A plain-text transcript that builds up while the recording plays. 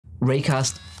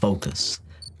Raycast Focus,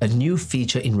 a new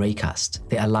feature in Raycast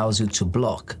that allows you to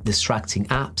block distracting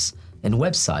apps and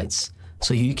websites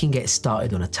so you can get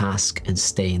started on a task and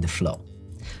stay in the flow.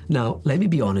 Now, let me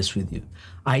be honest with you.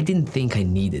 I didn't think I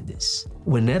needed this.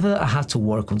 Whenever I had to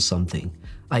work on something,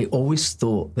 I always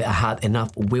thought that I had enough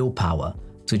willpower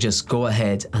to just go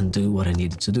ahead and do what I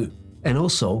needed to do. And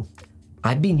also,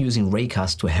 I've been using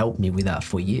Raycast to help me with that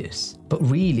for years. But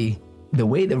really, the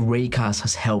way that Raycast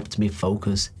has helped me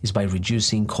focus is by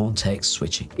reducing context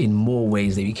switching in more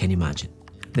ways than you can imagine.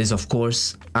 There's of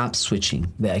course app switching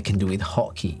that I can do with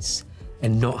hotkeys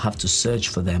and not have to search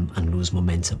for them and lose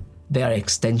momentum. There are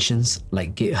extensions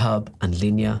like GitHub and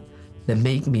Linear that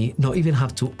make me not even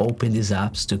have to open these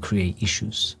apps to create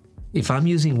issues. If I'm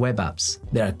using web apps,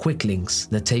 there are quick links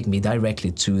that take me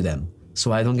directly to them,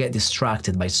 so I don't get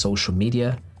distracted by social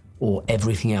media or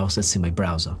everything else that's in my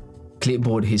browser.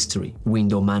 Clipboard history,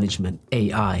 window management,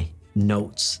 AI,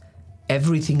 notes,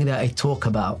 everything that I talk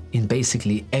about in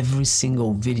basically every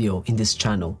single video in this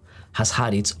channel has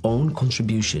had its own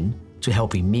contribution to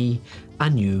helping me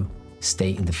and you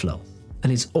stay in the flow.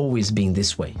 And it's always been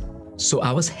this way. So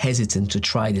I was hesitant to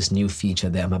try this new feature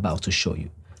that I'm about to show you.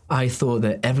 I thought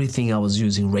that everything I was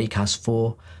using Raycast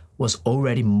for was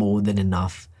already more than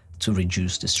enough to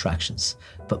reduce distractions.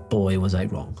 But boy, was I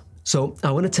wrong. So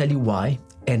I want to tell you why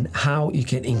and how you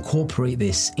can incorporate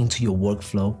this into your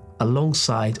workflow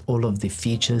alongside all of the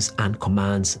features and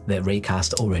commands that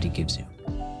Raycast already gives you.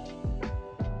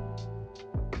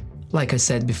 Like I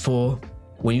said before,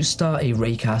 when you start a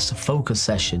Raycast focus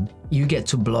session, you get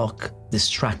to block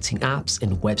distracting apps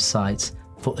and websites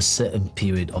for a certain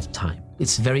period of time.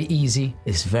 It's very easy,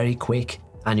 it's very quick,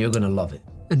 and you're gonna love it.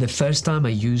 And the first time I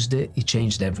used it, it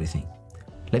changed everything.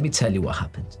 Let me tell you what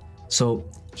happened. So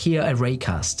here at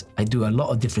Raycast, I do a lot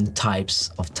of different types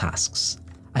of tasks.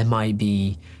 I might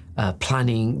be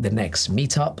planning the next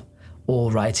meetup,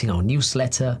 or writing our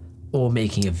newsletter, or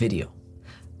making a video.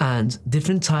 And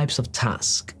different types of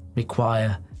tasks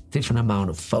require different amount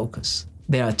of focus.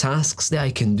 There are tasks that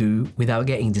I can do without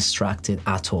getting distracted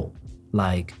at all,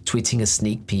 like tweeting a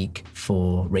sneak peek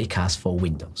for Raycast for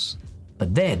Windows.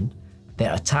 But then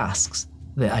there are tasks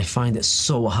that I find it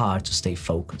so hard to stay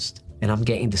focused, and I'm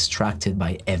getting distracted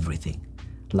by everything,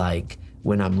 like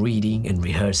when I'm reading and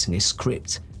rehearsing a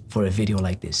script for a video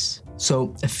like this.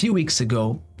 So a few weeks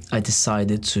ago, I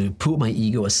decided to put my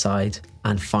ego aside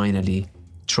and finally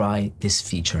try this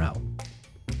feature out.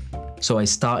 So I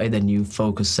started a new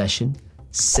focus session,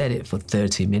 set it for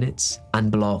 30 minutes,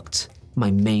 and blocked my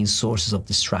main sources of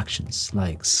distractions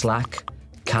like Slack,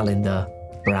 calendar,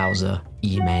 browser,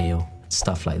 email,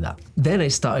 stuff like that. Then I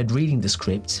started reading the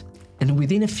script, and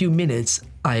within a few minutes,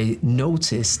 I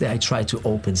noticed that I tried to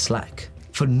open Slack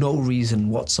for no reason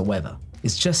whatsoever.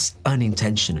 It's just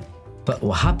unintentional. But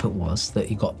what happened was that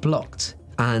it got blocked.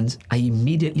 And I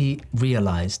immediately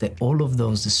realized that all of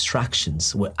those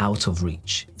distractions were out of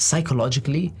reach.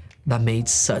 Psychologically, that made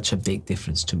such a big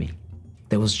difference to me.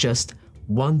 There was just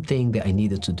one thing that I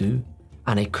needed to do,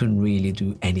 and I couldn't really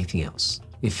do anything else.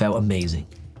 It felt amazing.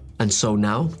 And so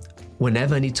now,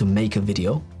 whenever I need to make a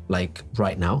video, like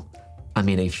right now, I'm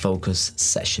in a focus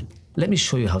session. Let me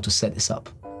show you how to set this up.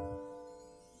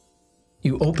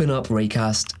 You open up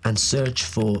Raycast and search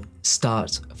for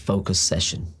Start Focus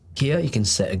Session. Here you can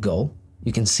set a goal.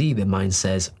 You can see that mine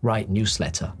says write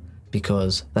newsletter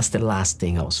because that's the last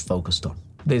thing I was focused on.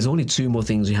 There's only two more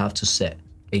things you have to set,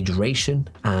 a duration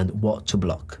and what to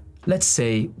block. Let's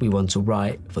say we want to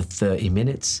write for 30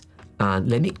 minutes and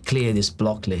let me clear this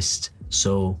block list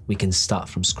so we can start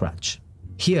from scratch.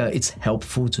 Here it's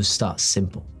helpful to start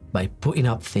simple by putting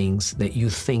up things that you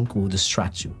think will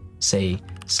distract you, say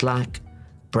Slack,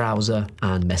 browser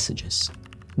and messages.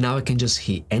 Now I can just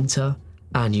hit enter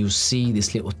and you see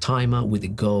this little timer with the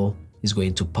goal is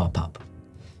going to pop up.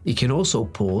 You can also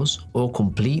pause or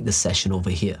complete the session over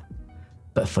here.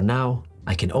 But for now,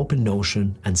 I can open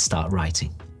Notion and start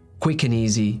writing. Quick and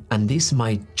easy, and this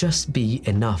might just be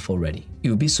enough already.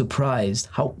 You'll be surprised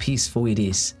how peaceful it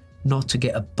is not to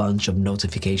get a bunch of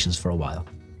notifications for a while.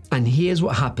 And here's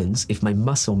what happens if my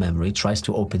muscle memory tries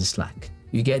to open Slack.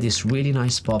 You get this really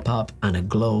nice pop-up and a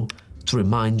glow to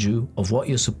remind you of what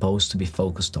you're supposed to be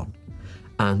focused on,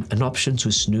 and an option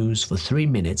to snooze for 3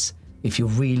 minutes if you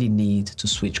really need to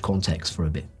switch context for a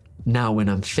bit. Now, when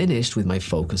I'm finished with my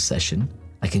focus session,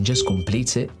 I can just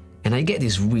complete it and I get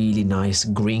this really nice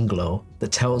green glow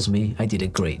that tells me I did a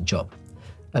great job.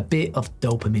 A bit of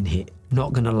dopamine hit,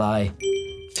 not gonna lie,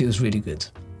 feels really good.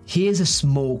 Here's a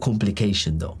small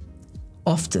complication though.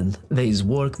 Often there is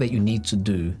work that you need to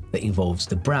do that involves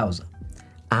the browser.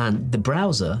 And the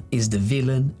browser is the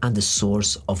villain and the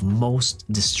source of most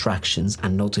distractions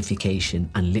and notification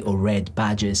and little red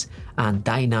badges and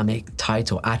dynamic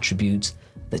title attributes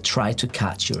that try to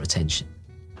catch your attention.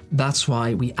 That's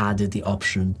why we added the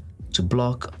option to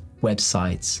block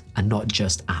websites and not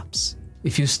just apps.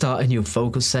 If you start a new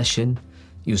focus session,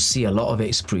 you'll see a lot of it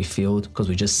is pre-filled because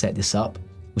we just set this up,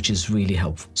 which is really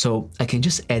helpful. So I can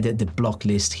just edit the block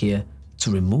list here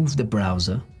to remove the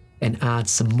browser and add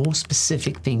some more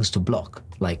specific things to block,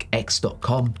 like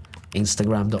x.com,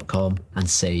 instagram.com, and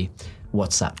say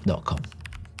whatsapp.com.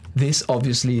 This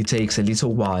obviously takes a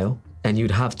little while and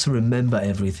you'd have to remember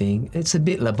everything. It's a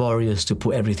bit laborious to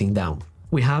put everything down.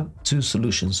 We have two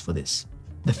solutions for this.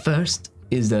 The first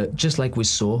is that, just like we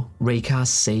saw, Raycast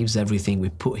saves everything we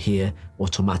put here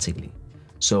automatically.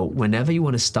 So whenever you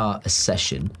want to start a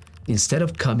session, instead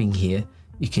of coming here,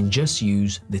 you can just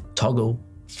use the toggle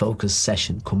focus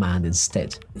session command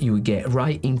instead. You will get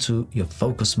right into your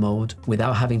focus mode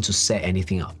without having to set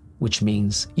anything up, which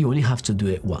means you only have to do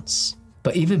it once.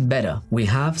 But even better, we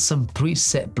have some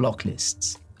preset block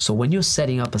lists. So when you're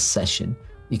setting up a session,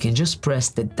 you can just press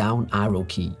the down arrow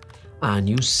key and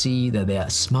you see that there are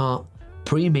smart,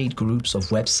 pre-made groups of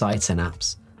websites and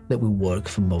apps that will work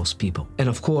for most people. And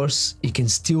of course, you can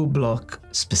still block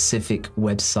specific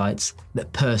websites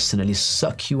that personally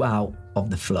suck you out of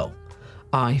the flow.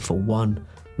 I, for one,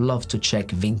 love to check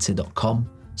vinted.com,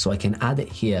 so I can add it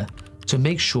here to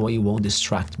make sure it won't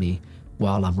distract me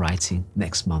while I'm writing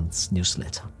next month's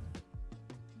newsletter.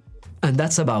 And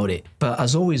that's about it. But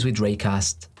as always with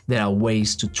Raycast, there are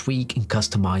ways to tweak and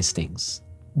customize things.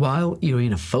 While you're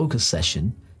in a focus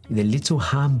session, the little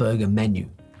hamburger menu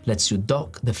lets you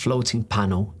dock the floating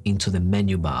panel into the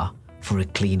menu bar for a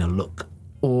cleaner look,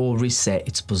 or reset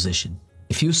its position.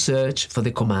 If you search for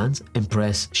the command and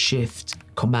press Shift,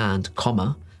 Command,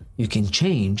 comma, you can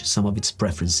change some of its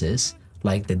preferences,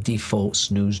 like the default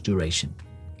snooze duration.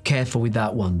 Careful with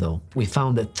that one though. We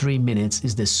found that 3 minutes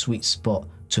is the sweet spot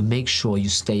to make sure you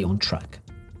stay on track.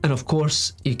 And of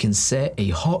course, you can set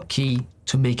a hotkey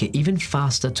to make it even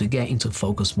faster to get into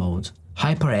focus mode.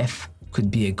 Hyper F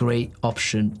could be a great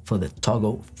option for the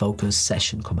toggle focus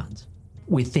session command.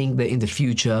 We think that in the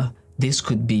future, this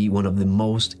could be one of the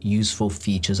most useful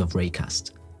features of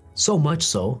Raycast. So much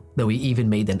so that we even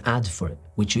made an ad for it,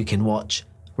 which you can watch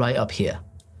right up here.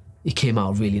 It came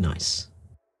out really nice.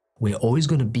 We're always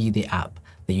going to be the app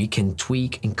that you can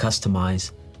tweak and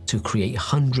customize to create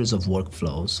hundreds of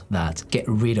workflows that get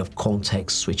rid of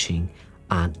context switching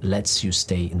and lets you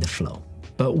stay in the flow.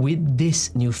 But with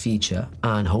this new feature,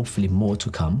 and hopefully more to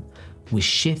come, we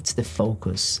shift the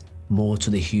focus more to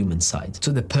the human side,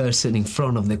 to the person in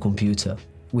front of the computer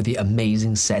with the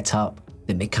amazing setup,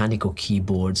 the mechanical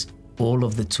keyboards, all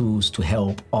of the tools to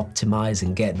help optimize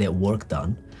and get their work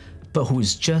done, but who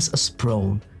is just as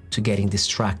prone to getting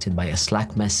distracted by a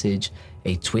Slack message,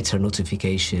 a Twitter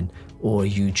notification, or a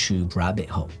YouTube rabbit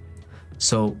hole.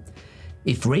 So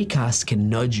if Raycast can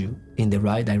nudge you in the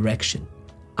right direction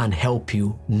and help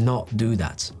you not do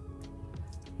that,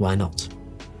 why not?